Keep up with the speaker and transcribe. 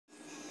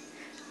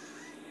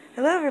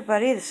Hello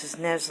everybody, this is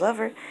Nez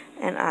Lover,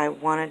 and I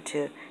wanted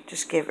to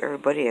just give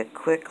everybody a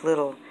quick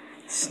little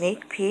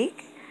sneak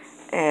peek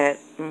at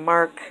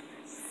Mark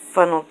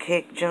Funnel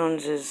Cake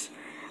Jones's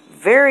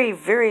very,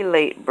 very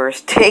late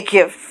birthday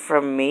gift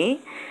from me.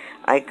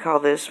 I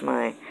call this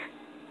my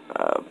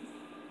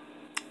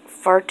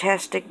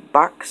Fartastic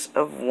Box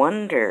of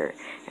Wonder,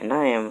 and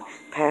I am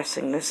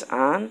passing this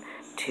on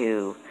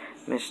to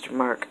Mr.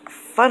 Mark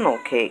Funnel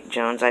Cake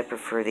Jones. I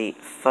prefer the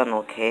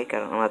funnel cake. I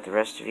don't know about the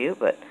rest of you,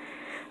 but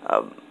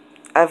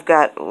I've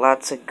got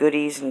lots of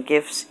goodies and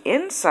gifts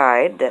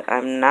inside that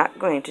I'm not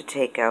going to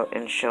take out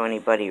and show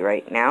anybody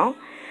right now,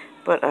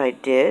 but I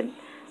did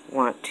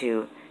want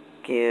to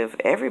give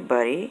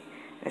everybody,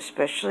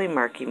 especially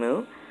Marky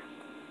Moo,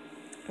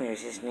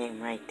 there's his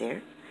name right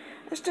there,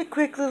 just a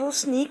quick little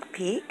sneak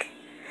peek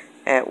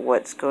at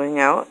what's going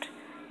out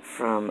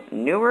from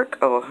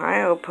Newark,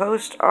 Ohio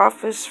Post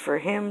Office for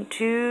him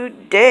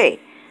today.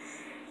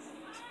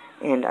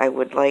 And I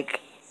would like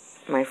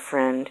my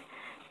friend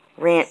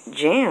Rant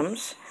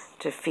Jams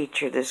to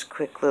feature this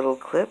quick little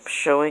clip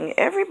showing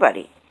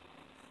everybody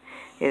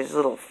his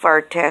little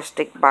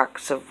Fartastic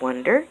Box of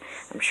Wonder.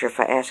 I'm sure if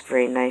I ask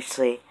very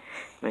nicely,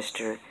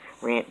 Mr.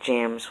 Rant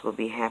Jams will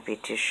be happy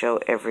to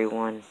show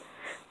everyone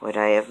what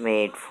I have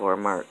made for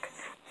Mark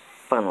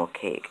Funnel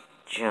Cake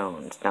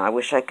Jones. Now I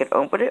wish I could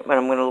open it, but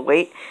I'm going to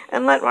wait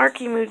and let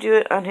Marky Moo do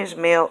it on his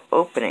mail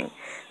opening.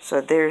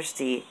 So there's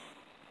the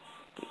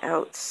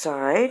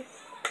outside.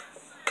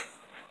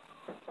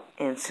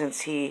 And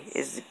since he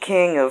is the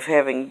king of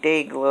having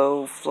day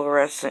glow,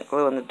 fluorescent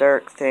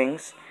glow-in-the-dark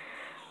things,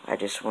 I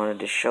just wanted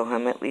to show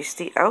him at least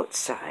the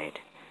outside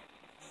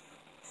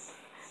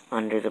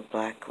under the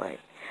black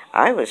light.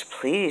 I was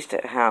pleased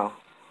at how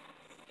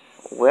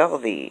well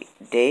the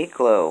day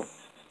glow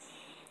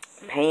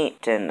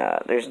paint, and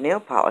there's nail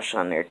polish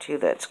on there too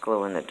that's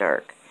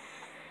glow-in-the-dark.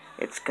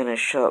 It's going to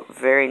show up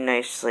very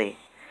nicely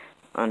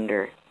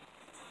under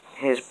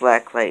his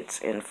black lights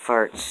in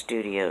Fart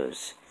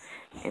Studios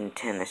in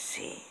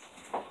Tennessee.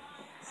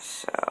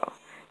 So,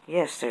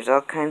 yes, there's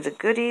all kinds of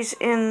goodies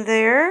in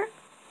there.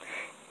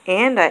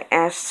 And I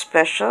asked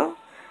special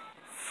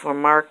for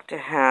Mark to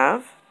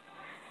have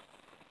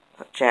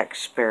Jack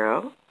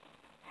Sparrow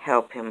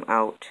help him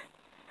out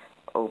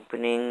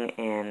opening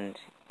and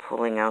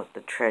pulling out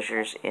the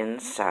treasures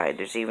inside.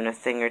 There's even a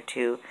thing or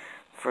two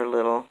for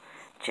little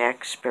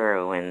Jack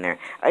Sparrow in there.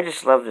 I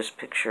just love this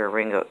picture of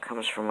Ringo. It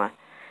comes from a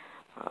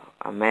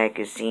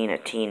magazine, a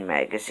teen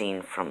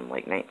magazine from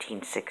like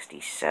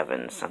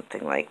 1967,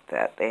 something like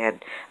that. They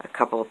had a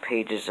couple of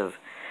pages of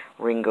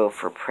Ringo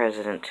for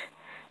President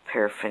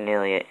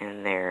paraphernalia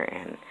in there,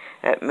 and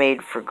that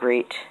made for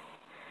great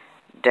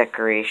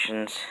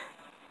decorations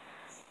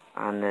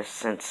on this,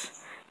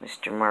 since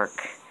Mr. Mark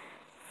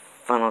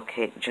Funnel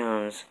Cake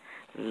Jones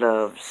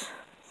loves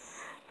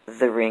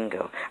the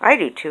Ringo. I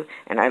do too,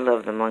 and I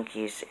love the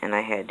monkeys, and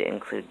I had to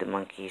include the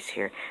monkeys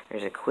here.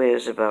 There's a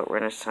quiz about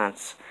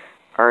Renaissance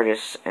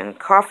artists and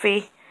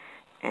coffee,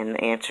 and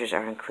the answers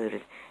are included,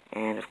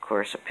 and of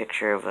course a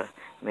picture of a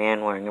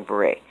man wearing a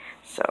beret.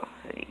 So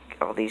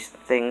all these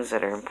things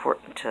that are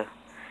important to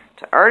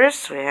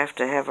artists, we have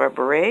to have our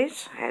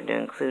berets. I had to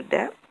include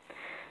that.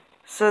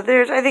 So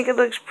I think it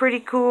looks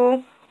pretty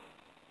cool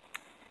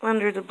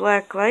under the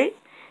black light.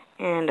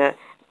 And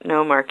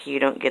no, Marky, you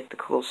don't get the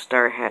cool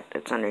star hat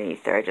that's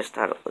underneath there. I just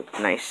thought it looked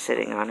nice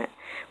sitting on it.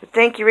 But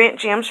thank you, Rant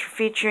Jams, for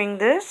featuring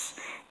this.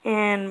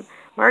 And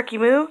Marky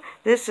Moo,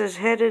 this is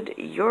headed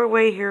your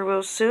way here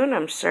real soon.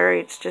 I'm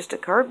sorry it's just a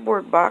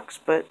cardboard box,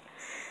 but,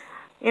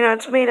 you know,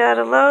 it's made out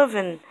of love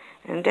and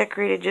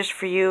decorated just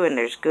for you, and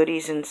there's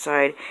goodies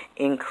inside,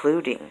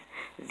 including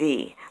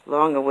the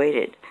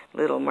long-awaited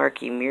Little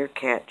Marky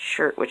Meerkat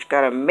shirt, which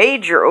got a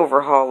major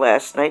overhaul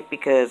last night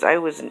because I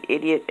was an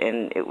idiot,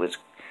 and it was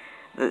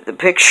the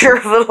picture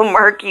of Little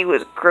Marky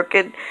was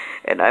crooked,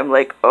 and I'm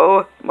like,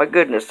 oh my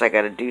goodness, I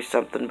gotta do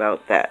something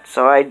about that.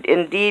 So I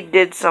indeed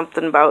did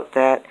something about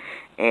that,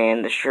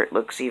 and the shirt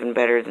looks even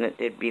better than it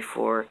did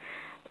before,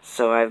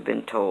 so I've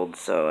been told.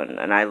 So,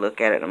 and I look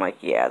at it and I'm like,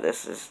 yeah,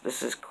 this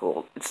is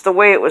cool. It's the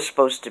way it was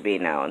supposed to be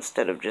now,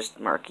 instead of just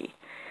Marky.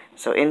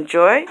 So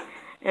enjoy,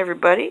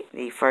 everybody.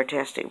 The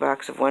Fartastic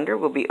Box of Wonder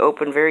will be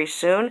open very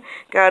soon,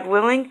 God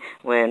willing,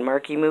 when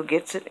Marky Moo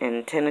gets it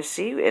in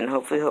Tennessee, and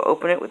hopefully he'll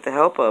open it with the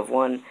help of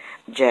one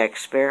Jack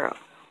Sparrow.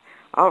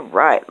 All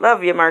right,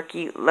 love you,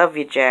 Marky, love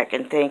you, Jack,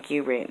 and thank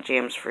you, Rant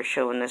Jams, for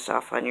showing this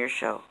off on your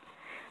show.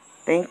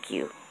 Thank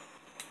you.